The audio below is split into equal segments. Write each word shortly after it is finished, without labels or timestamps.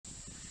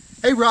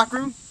Hey Rock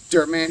Room,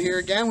 Dirtman here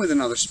again with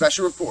another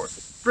special report,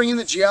 bringing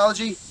the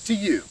geology to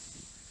you.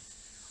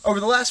 Over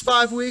the last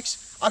 5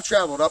 weeks, I've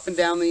traveled up and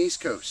down the East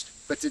Coast,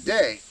 but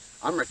today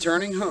I'm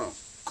returning home,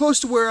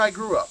 close to where I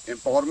grew up in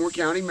Baltimore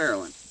County,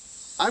 Maryland.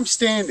 I'm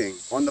standing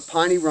on the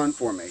Piney Run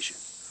Formation,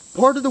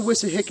 part of the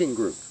Wissahickon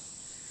Group,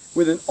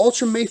 with an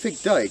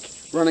ultramafic dike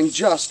running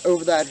just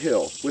over that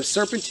hill with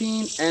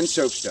serpentine and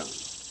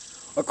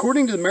soapstone.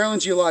 According to the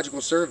Maryland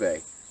Geological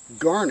Survey,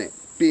 garnet,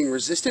 being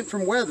resistant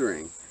from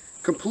weathering,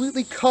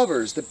 completely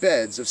covers the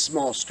beds of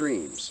small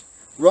streams,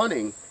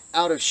 running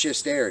out of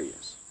schist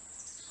areas.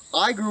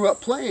 I grew up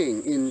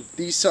playing in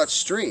these such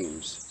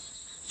streams,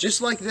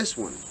 just like this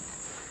one.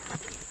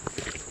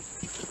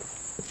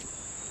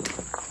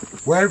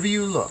 Wherever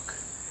you look,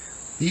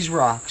 these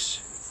rocks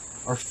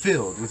are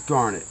filled with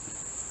garnet,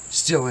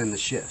 still in the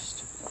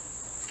schist.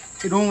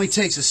 It only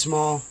takes a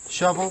small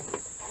shovel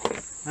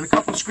and a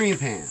couple screen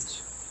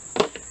pans,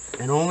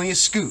 and only a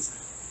scoop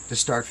to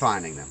start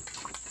finding them.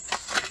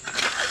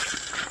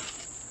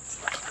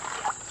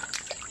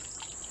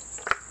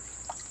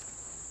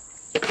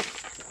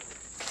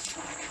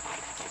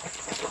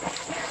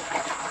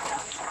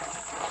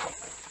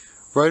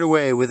 Right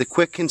away, with a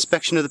quick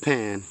inspection of the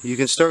pan, you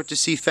can start to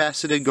see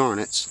faceted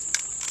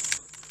garnets.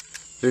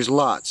 There's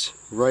lots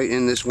right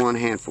in this one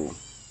handful.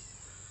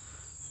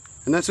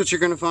 And that's what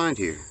you're going to find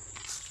here.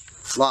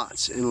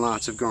 Lots and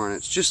lots of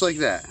garnets, just like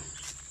that.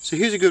 So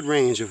here's a good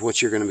range of what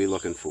you're going to be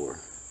looking for.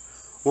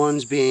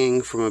 Ones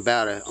being from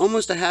about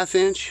almost a ½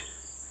 inch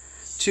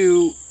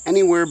to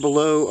anywhere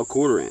below a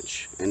 ¼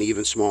 inch and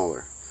even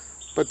smaller.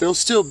 But they'll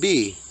still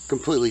be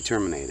completely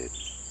terminated.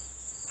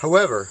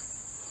 However,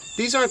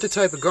 these aren't the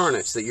type of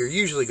garnets that you're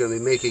usually going to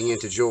be making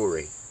into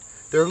jewelry.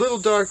 They're a little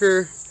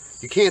darker,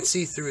 you can't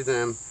see through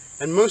them,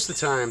 and most of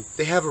the time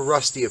they have a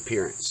rusty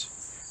appearance.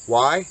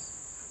 Why?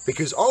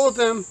 Because all of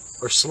them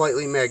are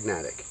slightly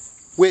magnetic,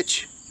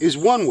 which is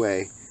one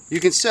way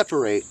you can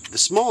separate the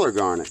smaller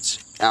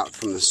garnets out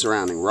from the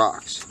surrounding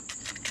rocks.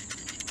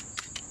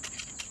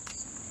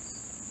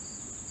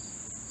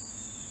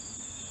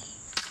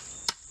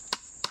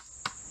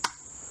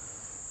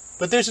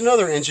 But there's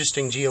another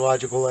interesting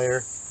geological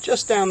layer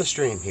just down the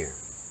stream here.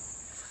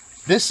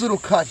 This little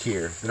cut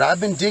here that I've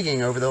been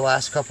digging over the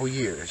last couple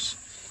years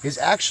is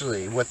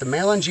actually what the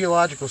Maryland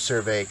Geological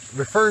Survey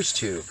refers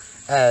to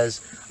as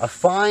a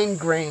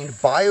fine-grained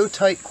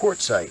biotite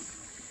quartzite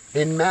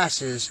in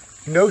masses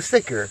no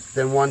thicker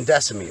than 1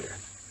 decimeter.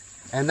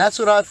 And that's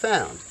what I've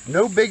found,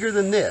 no bigger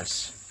than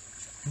this.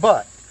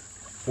 But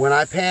when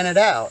I pan it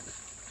out,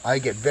 I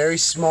get very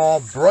small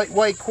bright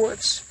white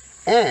quartz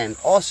and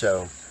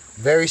also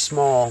very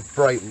small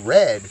bright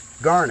red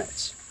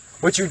garnets,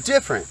 which are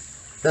different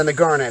than the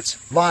garnets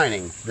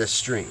lining this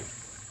stream.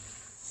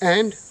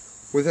 And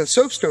with a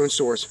soapstone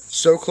source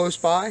so close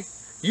by,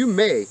 you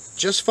may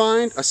just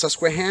find a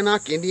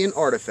Susquehannock Indian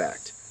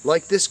artifact,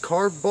 like this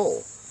carved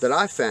bowl that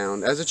I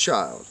found as a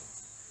child.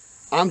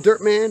 I'm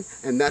Dirtman,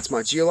 and that's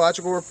my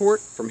geological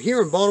report from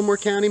here in Baltimore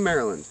County,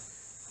 Maryland.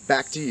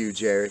 Back to you,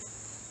 Jerry.